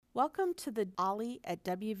Welcome to the Ollie at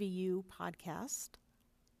WVU podcast,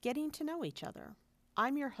 Getting to Know Each Other.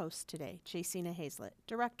 I'm your host today, Jacina Hazlett,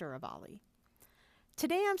 Director of Ollie.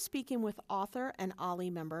 Today I'm speaking with author and Ollie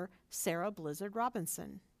member Sarah Blizzard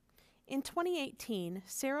Robinson. In 2018,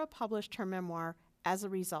 Sarah published her memoir, As a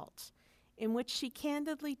Result, in which she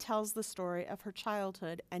candidly tells the story of her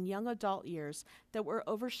childhood and young adult years that were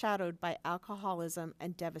overshadowed by alcoholism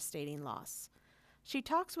and devastating loss. She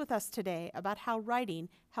talks with us today about how writing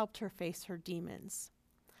helped her face her demons.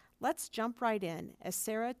 Let's jump right in as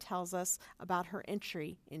Sarah tells us about her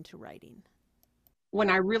entry into writing. When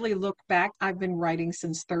I really look back, I've been writing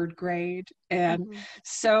since third grade. And Mhm.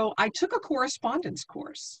 so I took a correspondence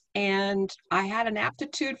course and I had an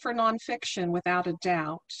aptitude for nonfiction without a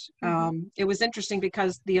doubt. Mhm. It was interesting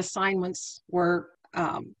because the assignments were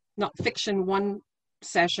not fiction one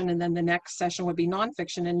session and then the next session would be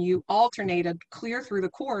nonfiction, and you alternated clear through the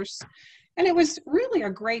course. And it was really a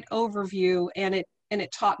great overview, and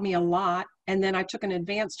it taught me a lot. And then I took an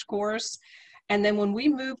advanced course. And then when we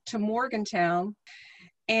moved to Morgantown,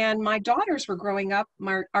 and my daughters were growing up,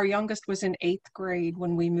 our youngest was in 8th grade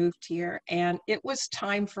when we moved here, and it was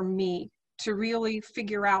time for me to really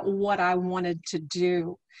figure out what I wanted to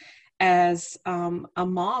do as a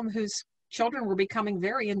mom whose children were becoming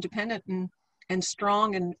very independent and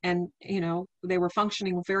strong, and they were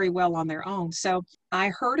functioning very well on their own. So I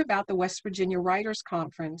heard about the West Virginia Writers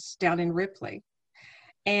Conference down in Ripley,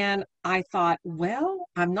 and I thought, well,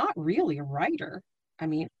 I'm not really a writer. I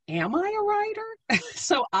mean, am I a writer?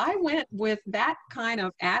 So I went with that kind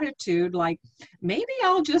of attitude, like maybe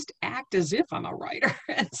I'll just act as if I'm a writer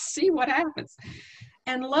and see what happens.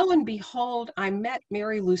 And lo and behold, I met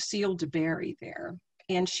Mary Lucille DeBerry there.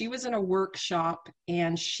 And she was in a workshop,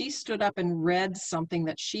 and she stood up and read something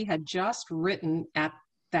that she had just written at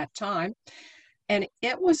that time. And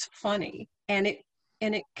it was funny, and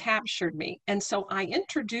it captured me. And so I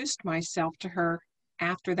introduced myself to her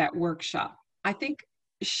after that workshop. I think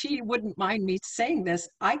she wouldn't mind me saying this.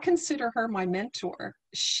 I consider her my mentor.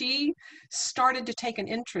 She started to take an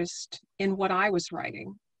interest in what I was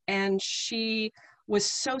writing, and she was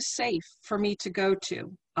so safe for me to go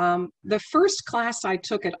to. The first class I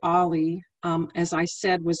took at Ollie, as I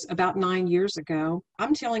said, was about 9 years ago.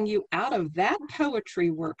 I'm telling you, out of that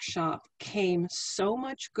poetry workshop came so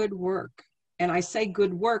much good work. And I say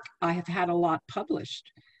good work, I have had a lot published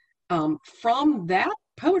from that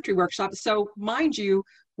poetry workshop. So, mind you,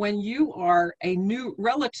 when you are a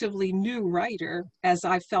relatively new writer, as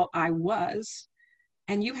I felt I was,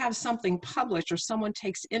 and you have something published or someone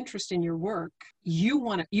takes interest in your work, you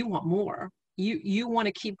want more. You want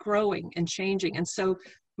to keep growing and changing. And so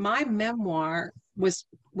my memoir was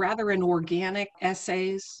rather an organic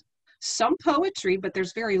essays, some poetry, but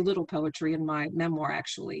there's very little poetry in my memoir,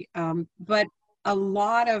 actually. But a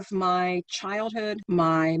lot of my childhood,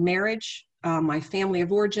 my marriage, my family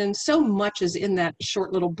of origin, so much is in that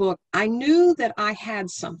short little book. I knew that I had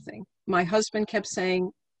something. My husband kept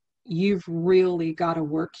saying, you've really got to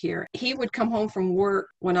work here. He would come home from work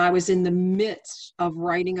when I was in the midst of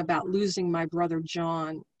writing about losing my brother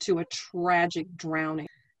John to a tragic drowning.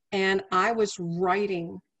 And I was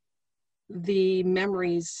writing the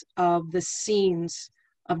memories of the scenes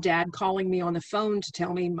of Dad calling me on the phone to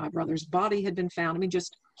tell me my brother's body had been found. I mean,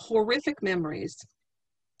 just horrific memories.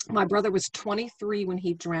 My brother was 23 when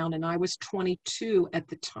he drowned, and I was 22 at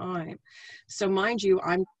the time. So mind you,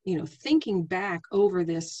 I'm, thinking back over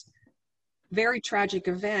this very tragic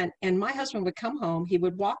event. And my husband would come home, he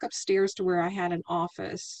would walk upstairs to where I had an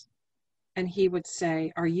office, and he would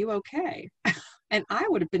say, "Are you okay?" And I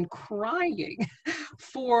would have been crying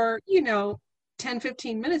for, 10,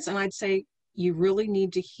 15 minutes. And I'd say, "You really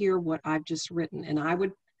need to hear what I've just written." And I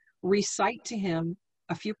would recite to him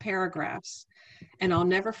a few paragraphs. And I'll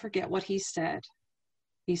never forget what he said.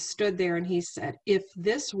 He stood there and he said, "If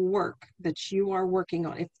this work that you are working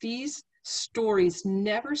on, if these stories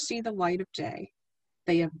never see the light of day,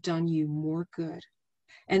 they have done you more good."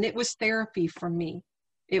 And it was therapy for me.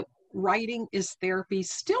 Writing is therapy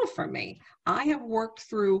still for me. I have worked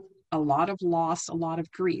through a lot of loss, a lot of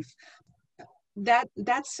grief.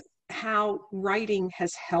 That's how writing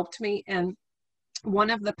has helped me. And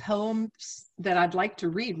one of the poems that I'd like to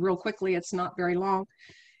read real quickly, it's not very long.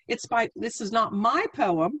 This is not my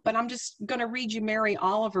poem, but I'm just going to read you Mary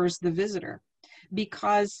Oliver's The Visitor.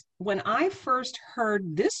 Because when I first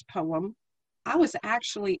heard this poem, I was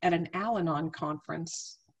actually at an Al-Anon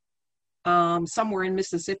conference somewhere in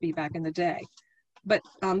Mississippi back in the day. But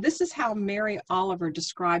this is how Mary Oliver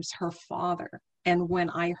describes her father. And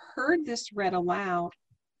when I heard this read aloud,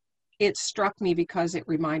 it struck me because it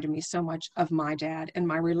reminded me so much of my dad and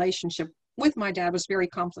my relationship with my dad was very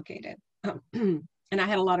complicated. And I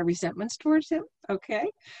had a lot of resentments towards him. Okay.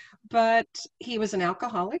 But he was an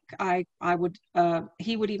alcoholic.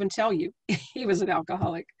 He would even tell you he was an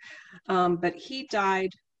alcoholic. But he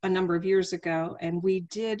died a number of years ago, and we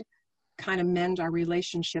did kind of mend our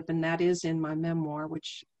relationship. And that is in my memoir,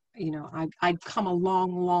 which, I've come a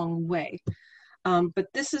long, long way. But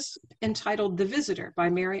this is entitled The Visitor by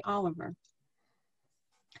Mary Oliver.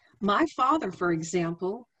 My father, for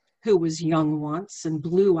example, who was young once and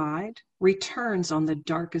blue-eyed, returns on the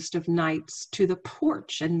darkest of nights to the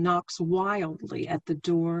porch and knocks wildly at the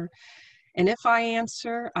door. And if I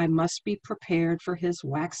answer, I must be prepared for his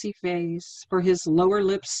waxy face, for his lower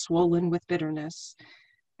lip swollen with bitterness.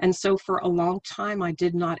 And so for a long time I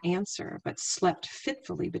did not answer, but slept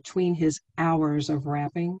fitfully between his hours of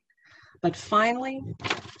rapping. But finally,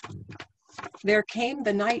 there came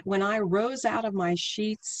the night when I rose out of my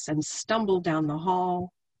sheets and stumbled down the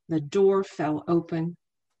hall. The door fell open,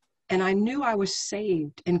 and I knew I was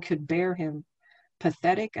saved and could bear him,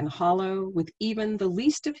 pathetic and hollow, with even the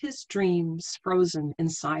least of his dreams frozen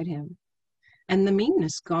inside him, and the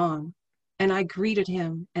meanness gone. And I greeted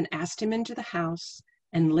him and asked him into the house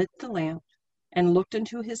and lit the lamp and looked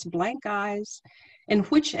into his blank eyes, in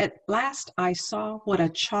which at last I saw what a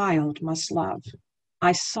child must love.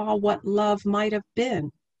 I saw what love might have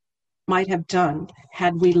been, might have done,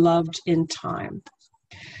 had we loved in time.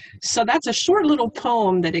 So that's a short little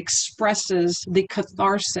poem that expresses the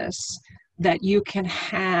catharsis that you can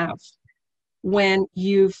have when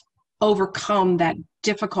you've overcome that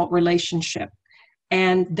difficult relationship.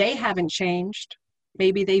 And they haven't changed.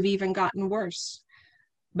 Maybe they've even gotten worse,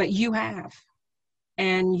 but you have.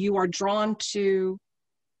 And you are drawn to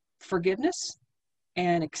forgiveness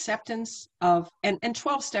and acceptance of, and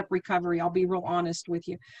 12-step recovery. I'll be real honest with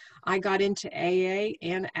you. I got into AA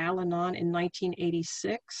and Al-Anon in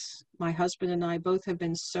 1986. My husband and I both have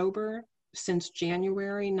been sober since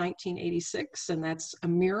January 1986, and that's a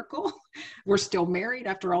miracle. We're still married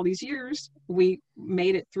after all these years. We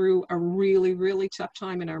made it through a really, really tough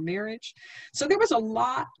time in our marriage. So there was a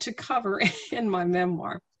lot to cover in my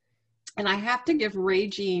memoir. And I have to give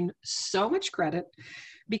Regine so much credit,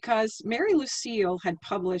 because Mary Lucille had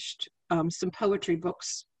published some poetry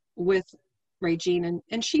books with Regine,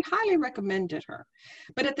 and she highly recommended her.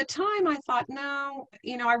 But at the time I thought, no,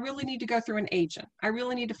 I really need to go through an agent. I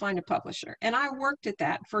really need to find a publisher. And I worked at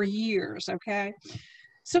that for years, okay?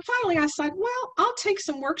 So finally I said, well, I'll take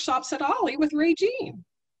some workshops at Ollie with Regine.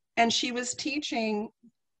 And she was teaching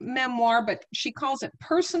memoir, but she calls it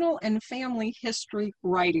personal and family history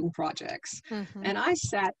writing projects. Mm-hmm. And I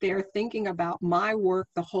sat there thinking about my work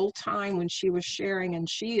the whole time when she was sharing, and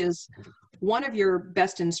she is one of your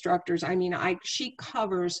best instructors. I mean, she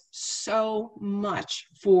covers so much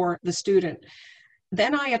for the student.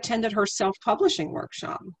 Then I attended her self-publishing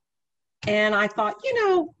workshop, and I thought,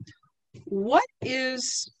 what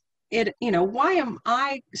is it, why am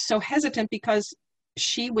I so hesitant? Because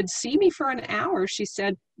she would see me for an hour. She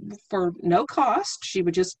said for no cost, she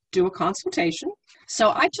would just do a consultation.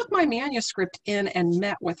 So I took my manuscript in and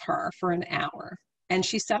met with her for an hour. And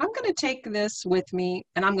she said, I'm going to take this with me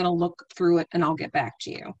and I'm going to look through it and I'll get back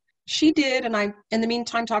to you. She did. And I, in the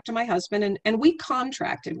meantime, talked to my husband and we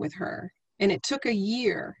contracted with her. And it took a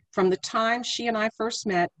year from the time she and I first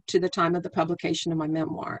met to the time of the publication of my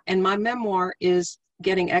memoir. And my memoir is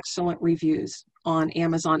getting excellent reviews on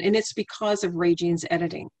Amazon. And it's because of Regine's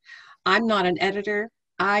editing. I'm not an editor.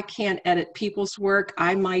 I can't edit people's work.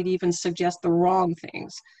 I might even suggest the wrong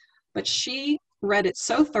things. But she read it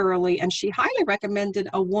so thoroughly, and she highly recommended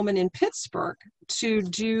a woman in Pittsburgh to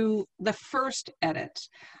do the first edit,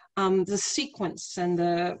 the sequence and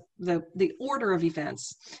the order of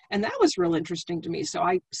events. And that was real interesting to me. So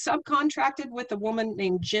I subcontracted with a woman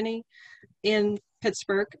named Jenny in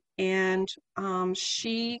Pittsburgh, and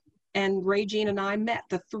she and Regine and I met,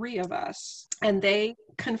 the three of us, and they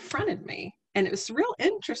confronted me. And it was real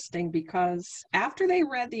interesting because after they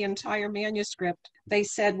read the entire manuscript, they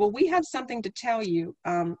said, well, we have something to tell you.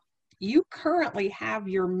 You currently have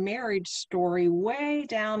your marriage story way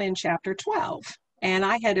down in chapter 12. And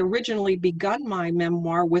I had originally begun my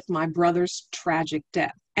memoir with my brother's tragic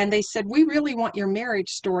death. And they said, we really want your marriage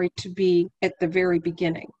story to be at the very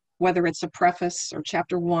beginning, whether it's a preface or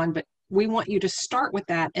chapter 1, but we want you to start with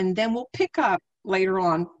that, and then we'll pick up later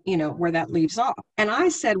on, where that leaves off. And I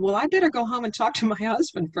said, well, I better go home and talk to my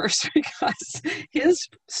husband first, because his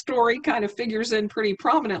story kind of figures in pretty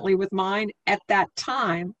prominently with mine at that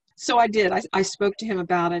time. So I did. I spoke to him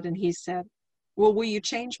about it, and he said, well, will you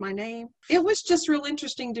change my name? It was just real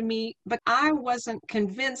interesting to me, but I wasn't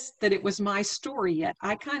convinced that it was my story yet.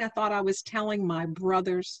 I kind of thought I was telling my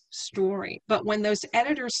brother's story. But when those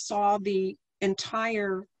editors saw the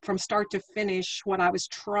entire, from start to finish, what I was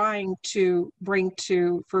trying to bring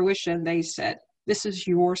to fruition, they said, this is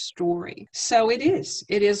your story. So it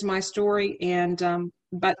is my story. And,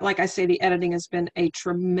 but like I say, the editing has been a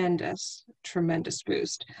tremendous, tremendous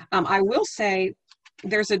boost. I will say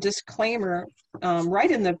there's a disclaimer right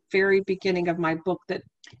in the very beginning of my book that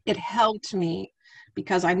it helped me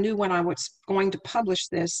because I knew when I was going to publish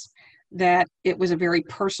this that it was a very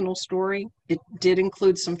personal story. It did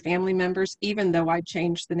include some family members, even though I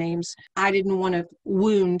changed the names. I didn't want to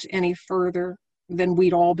wound any further than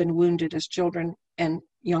we'd all been wounded as children and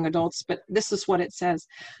young adults, but this is what it says.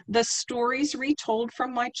 The stories retold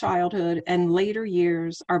from my childhood and later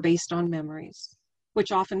years are based on memories,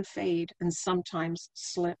 which often fade and sometimes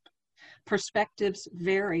slip. Perspectives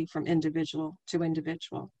vary from individual to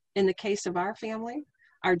individual. In the case of our family,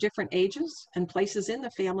 our different ages and places in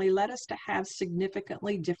the family led us to have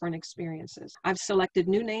significantly different experiences. I've selected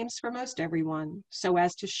new names for most everyone so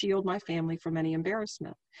as to shield my family from any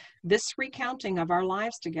embarrassment. This recounting of our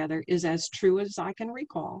lives together is as true as I can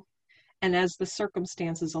recall and as the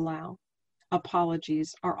circumstances allow.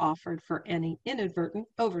 Apologies are offered for any inadvertent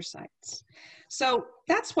oversights. So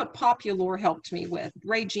that's what Populore helped me with.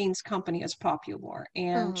 Ray Jean's company is Populore,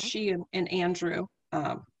 and she and Andrew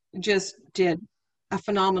just did a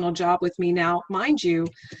phenomenal job with me. Now, mind you,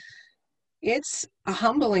 it's a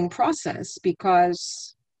humbling process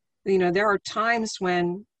because, you know, there are times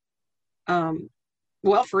when,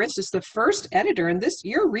 well, for instance, the first editor, and this,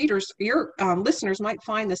 your readers, your listeners might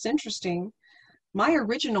find this interesting. My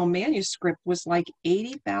original manuscript was like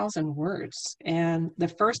 80,000 words. And the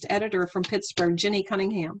first editor from Pittsburgh, Jenny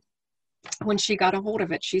Cunningham, when she got a hold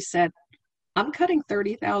of it, she said, I'm cutting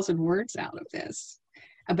 30,000 words out of this.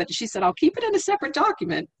 But she said, I'll keep it in a separate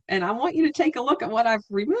document and I want you to take a look at what I've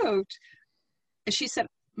removed. And she said,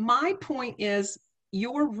 my point is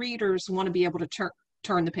your readers want to be able to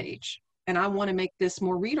turn the page and I want to make this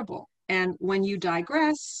more readable. And when you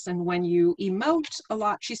digress and when you emote a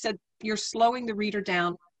lot, she said, you're slowing the reader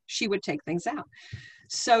down. She would take things out.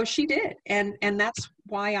 So she did. And that's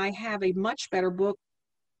why I have a much better book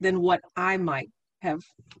than what I might have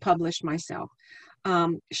published myself.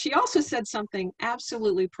 She also said something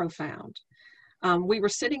absolutely profound. We were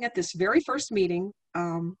sitting at this very first meeting,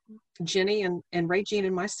 Jenny and Ray Jean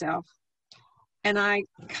and myself, and I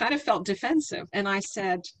kind of felt defensive. And I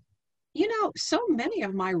said, you know, so many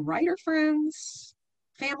of my writer friends,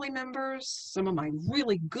 family members, some of my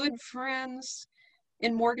really good friends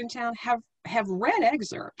in Morgantown have read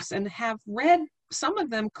excerpts and have read some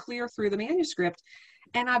of them clear through the manuscript.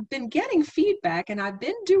 And I've been getting feedback and I've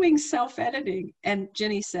been doing self-editing. And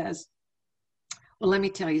Jenny says, well, let me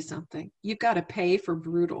tell you something. You've got to pay for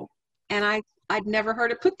brutal. And I'd never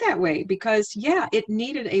heard it put that way because, yeah, it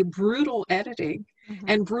needed a brutal editing.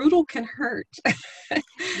 And brutal can hurt.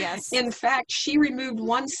 Yes. In fact, she removed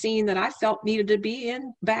one scene that I felt needed to be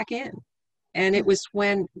back in. And it was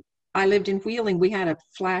when I lived in Wheeling, we had a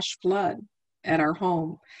flash flood at our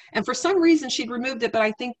home. And for some reason she'd removed it, but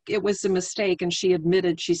I think it was a mistake. And she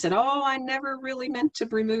admitted, she said, oh, I never really meant to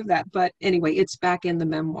remove that. But anyway, it's back in the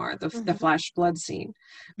memoir, the flash flood scene,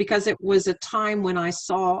 because it was a time when I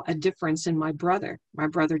saw a difference in my brother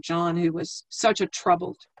John, who was such a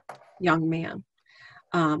troubled young man.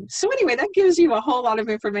 So anyway, that gives you a whole lot of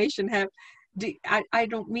information. I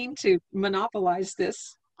don't mean to monopolize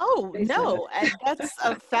this. Oh, no, that's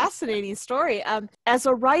a fascinating story. As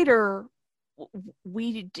a writer,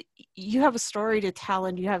 you have a story to tell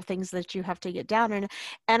and you have things that you have to get down.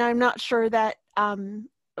 And I'm not sure that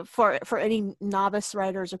for any novice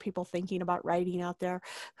writers or people thinking about writing out there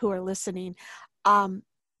who are listening,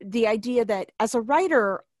 the idea that as a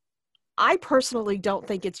writer, I personally don't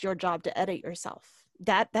think it's your job to edit yourself.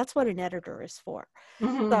 That's what an editor is for.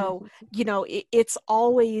 So, you know, it's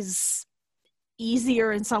always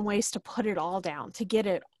easier in some ways to put it all down, to get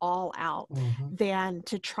it all out, than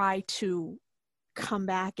to try to come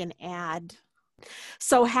back and add.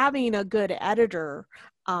 So having a good editor,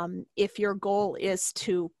 if your goal is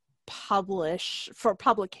to publish for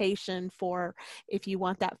publication, for if you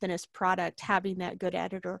want that finished product, having that good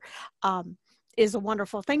editor is a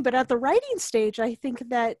wonderful thing. But at the writing stage, I think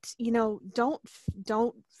that, you know,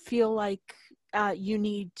 don't feel like you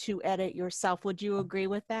need to edit yourself. Would you agree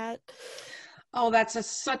with that? Oh, that's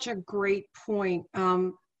such a great point.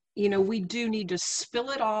 we do need to spill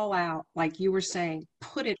it all out, like you were saying,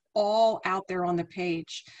 put it all out there on the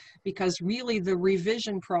page, because really the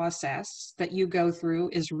revision process that you go through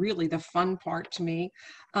is really the fun part to me.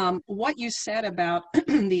 What you said about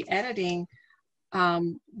the editing,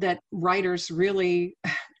 that writers really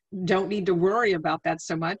don't need to worry about that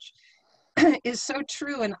so much, is so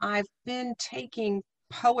true. And I've been taking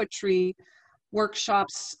poetry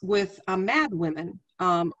workshops with Mad Women.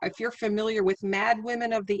 If you're familiar with Mad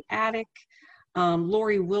Women of the Attic,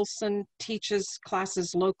 Lori Wilson teaches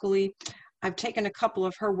classes locally. I've taken a couple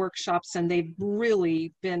of her workshops and they've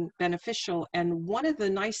really been beneficial. And one of the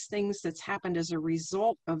nice things that's happened as a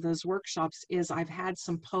result of those workshops is I've had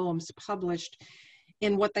some poems published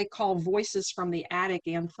in what they call Voices from the Attic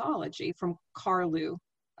anthology from Carlew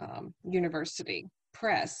University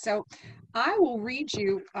Press. So I will read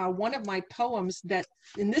you one of my poems that,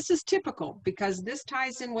 and this is typical because this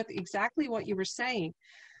ties in with exactly what you were saying.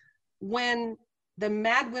 When the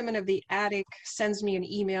Mad Women of the Attic sends me an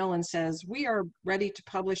email and says, we are ready to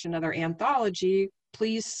publish another anthology,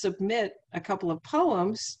 please submit a couple of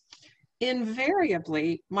poems,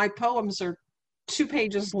 invariably my poems are 2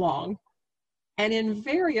 pages long, and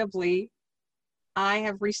invariably I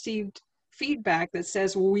have received feedback that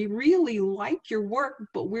says, well, we really like your work,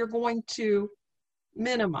 but we're going to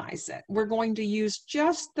minimize it. We're going to use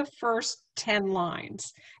just the first 10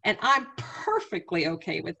 lines. And I'm perfectly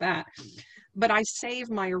okay with that. But I save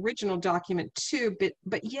my original document too.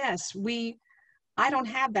 But yes, I don't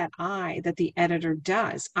have that eye that the editor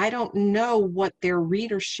does. I don't know what their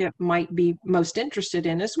readership might be most interested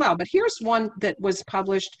in as well. But here's one that was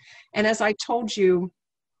published. And as I told you,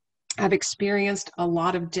 I've experienced a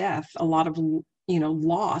lot of death, a lot of,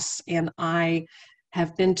 loss, and I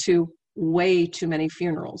have been to way too many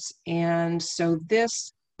funerals. And so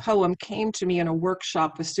this poem came to me in a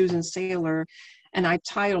workshop with Susan Saylor, and I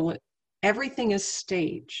titled it, Everything is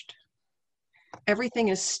Staged. Everything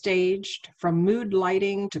is staged, from mood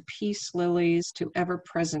lighting to peace lilies to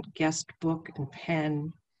ever-present guest book and pen.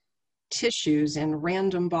 Tissues in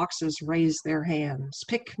random boxes raise their hands.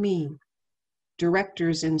 Pick me.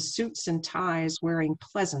 Directors in suits and ties wearing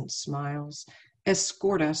pleasant smiles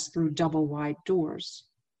escort us through double-wide doors.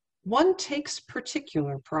 One takes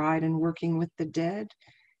particular pride in working with the dead.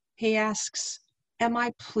 He asks, am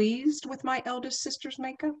I pleased with my eldest sister's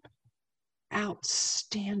makeup?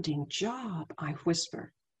 Outstanding job, I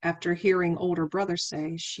whisper, after hearing older brother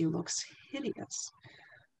say she looks hideous.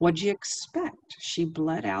 What'd you expect? She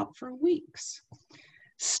bled out for weeks.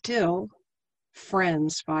 Still,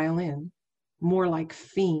 friends file in, more like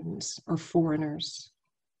fiends or foreigners.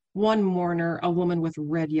 One mourner, a woman with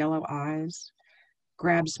red-yellow eyes,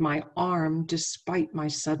 grabs my arm despite my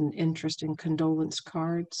sudden interest in condolence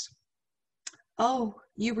cards. Oh,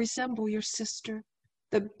 you resemble your sister,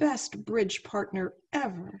 the best bridge partner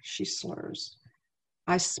ever, she slurs.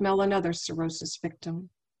 I smell another cirrhosis victim,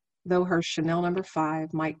 though her Chanel No.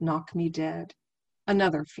 5 might knock me dead.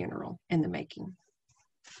 Another funeral in the making.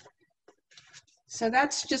 So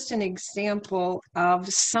that's just an example of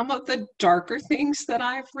some of the darker things that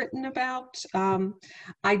I've written about.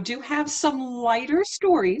 I do have some lighter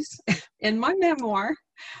stories in my memoir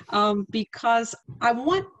because I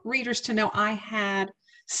want readers to know I had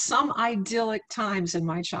some idyllic times in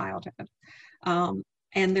my childhood.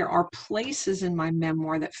 And there are places in my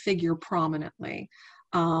memoir that figure prominently.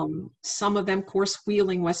 Some of them, of course,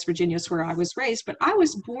 Wheeling, West Virginia is where I was raised, but I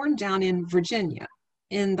was born down in Virginia,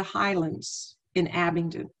 in the Highlands, in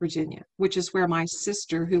Abingdon, Virginia, which is where my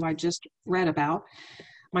sister, who I just read about,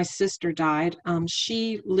 my sister died.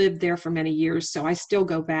 She lived there for many years, so I still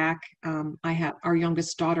go back. Our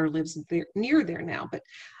youngest daughter lives there, near there now, but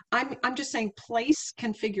I'm just saying place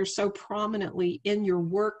can figure so prominently in your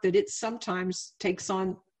work that it sometimes takes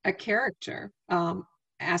on a character,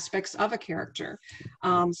 aspects of a character.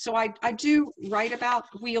 So I do write about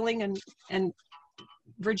Wheeling and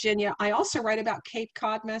Virginia. I also write about Cape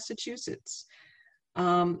Cod, Massachusetts.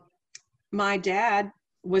 My dad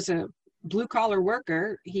was a blue-collar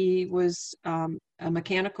worker. He was a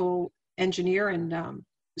mechanical engineer and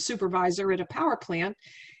supervisor at a power plant,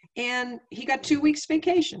 and he got 2 weeks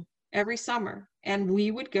vacation every summer. And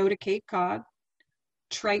we would go to Cape Cod,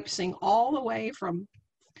 traipsing all the way from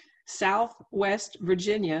Southwest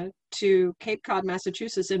Virginia to Cape Cod,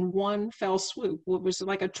 Massachusetts in one fell swoop. It was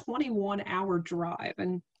like a 21-hour drive.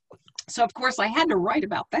 And so, of course, I had to write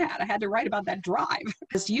about that. I had to write about that drive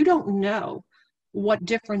because you don't know what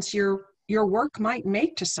difference your work might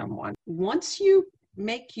make to someone. Once you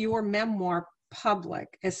make your memoir public,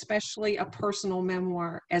 especially a personal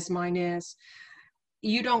memoir as mine is,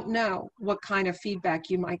 you don't know what kind of feedback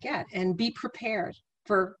you might get, and be prepared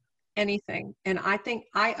for anything. And I think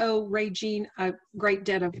I owe Regine a great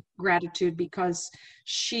debt of gratitude because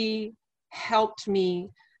she helped me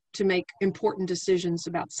to make important decisions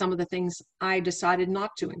about some of the things I decided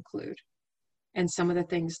not to include and some of the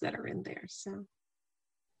things that are in there. So.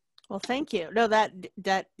 Well, thank you. No, that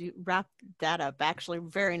you wrapped that up actually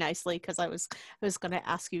very nicely, because I was going to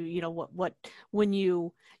ask you, what when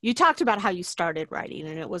you talked about how you started writing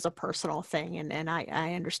and it was a personal thing, and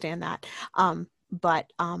I understand that.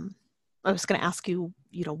 But I was going to ask you,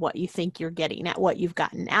 what you think you're getting at, what you've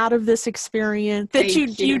gotten out of this experience, that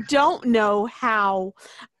you don't know how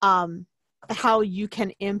you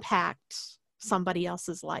can impact somebody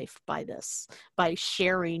else's life by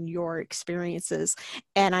sharing your experiences.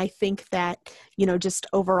 And I think that, just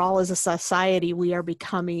overall as a society, we are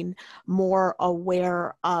becoming more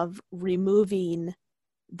aware of removing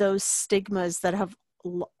those stigmas that have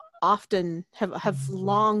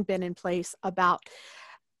long been in place about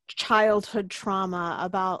childhood trauma,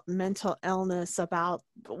 about mental illness, about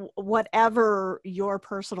whatever your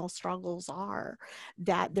personal struggles are,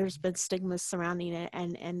 that there's been stigmas surrounding it,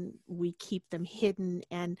 and we keep them hidden.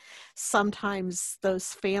 And sometimes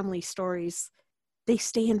those family stories, they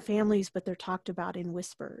stay in families, but they're talked about in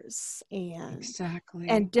whispers,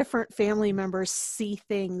 and different family members see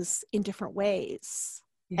things in different ways.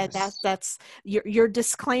 Yes. And that's your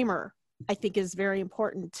disclaimer, I think, is very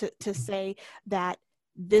important to say that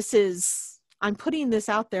I'm putting this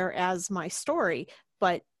out there as my story,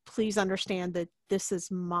 but please understand that this is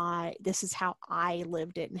how I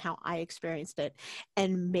lived it and how I experienced it.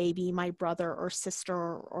 And maybe my brother or sister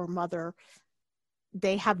or mother,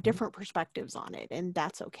 they have different perspectives on it, and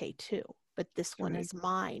that's okay too. But this one is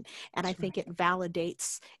mine. And I think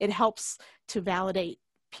it helps to validate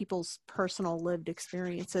people's personal lived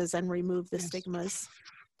experiences and remove the stigmas.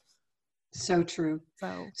 So true.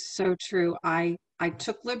 So true. I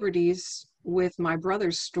took liberties with my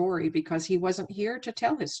brother's story because he wasn't here to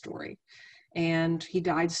tell his story. And he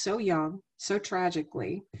died so young, so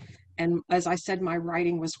tragically. And as I said, my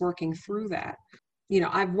writing was working through that.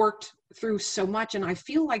 I've worked through so much, and I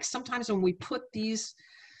feel like sometimes when we put these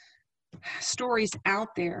stories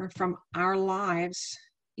out there from our lives,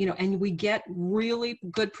 and we get really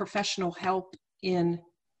good professional help in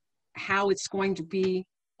how it's going to be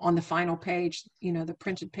on the final page, the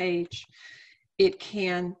printed page, it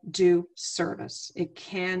can do service. It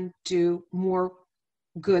can do more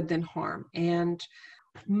good than harm. And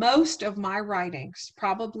most of my writings,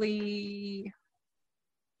 probably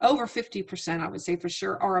over 50%, I would say for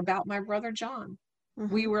sure, are about my brother John.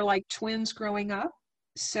 Mm-hmm. We were like twins growing up.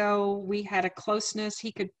 So we had a closeness.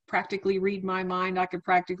 He could practically read my mind. I could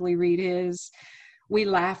practically read his. We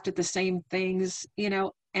laughed at the same things,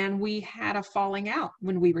 and we had a falling out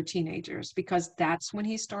when we were teenagers, because that's when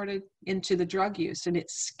he started into the drug use, and it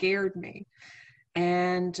scared me.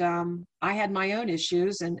 And I had my own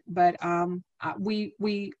issues, but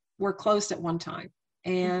we were close at one time.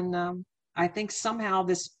 And I think somehow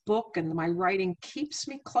this book and my writing keeps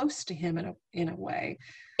me close to him in a way.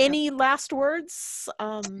 Any last words,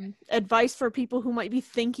 advice for people who might be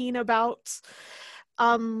thinking about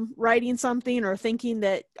writing something, or thinking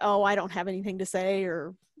that, I don't have anything to say?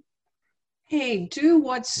 Or hey, do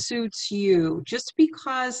what suits you. Just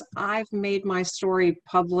because I've made my story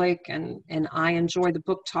public and I enjoy the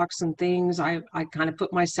book talks and things, I kind of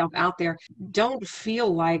put myself out there. Don't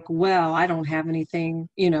feel like, well, I don't have anything,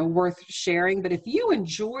 worth sharing. But if you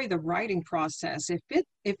enjoy the writing process, if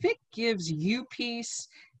it gives you peace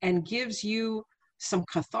and gives you some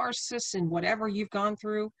catharsis in whatever you've gone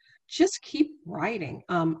through, just keep writing.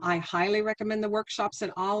 I highly recommend the workshops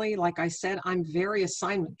at OLLI. Like I said, I'm very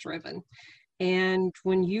assignment driven. And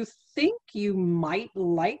when you think you might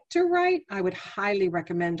like to write, I would highly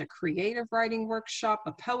recommend a creative writing workshop,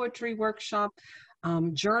 a poetry workshop,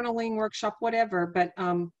 journaling workshop, whatever. But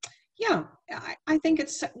I think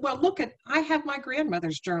I have my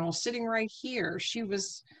grandmother's journal sitting right here. She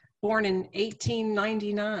was born in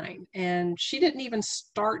 1899, and she didn't even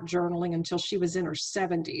start journaling until she was in her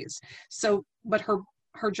 70s. So, but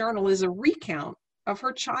her journal is a recount of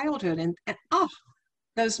her childhood, and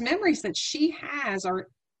those memories that she has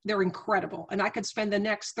they're incredible. And I could spend the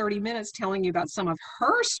next 30 minutes telling you about some of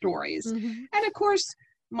her stories. Mm-hmm. And of course,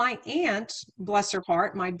 my aunt, bless her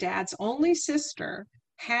heart, my dad's only sister,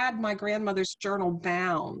 had my grandmother's journal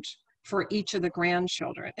bound for each of the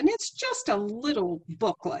grandchildren. And it's just a little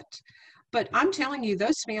booklet. But I'm telling you,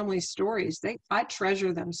 those family stories, I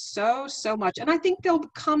treasure them so, so much. And I think they'll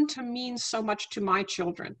come to mean so much to my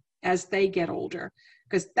children as they get older,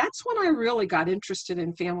 because that's when I really got interested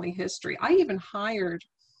in family history. I even hired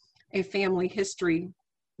a family history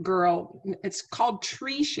girl. It's called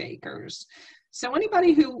Tree Shakers. So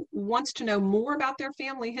anybody who wants to know more about their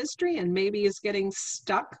family history and maybe is getting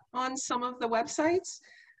stuck on some of the websites,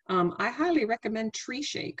 I highly recommend Tree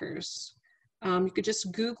Shakers. You could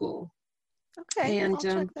just Google Okay, and I'll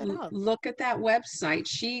check that out. look at that website.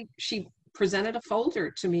 She presented a folder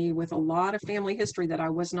to me with a lot of family history that I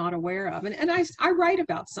was not aware of, and I write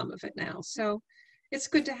about some of it now. So it's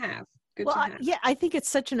good to have. Good Well, to have. yeah, I think it's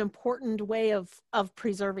such an important way of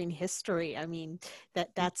preserving history. I mean,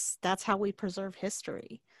 that's how we preserve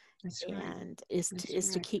history, That's right. and That's is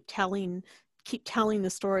to right. keep telling the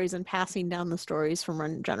stories and passing down the stories from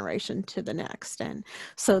one generation to the next, and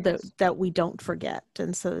so Yes. that we don't forget,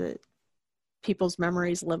 and so that people's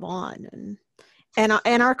memories live on,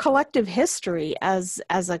 and our collective history as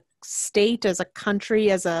a state, as a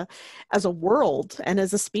country, as a world, and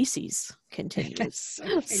as a species continues.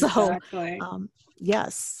 Yes, So exactly.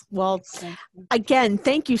 yes, well, Exactly. again,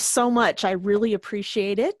 thank you so much. I really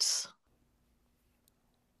appreciate it.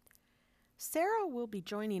 Sarah will be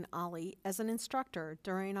joining Ollie as an instructor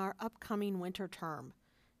during our upcoming winter term,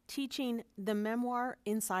 teaching The Memoir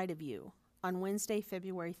Inside of You on Wednesday,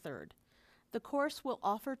 February 3rd. The course will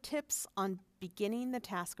offer tips on beginning the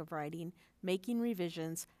task of writing, making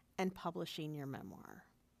revisions, and publishing your memoir.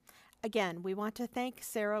 Again, we want to thank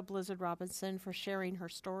Sarah Blizzard Robinson for sharing her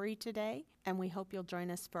story today, and we hope you'll join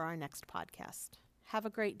us for our next podcast. Have a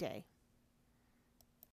great day.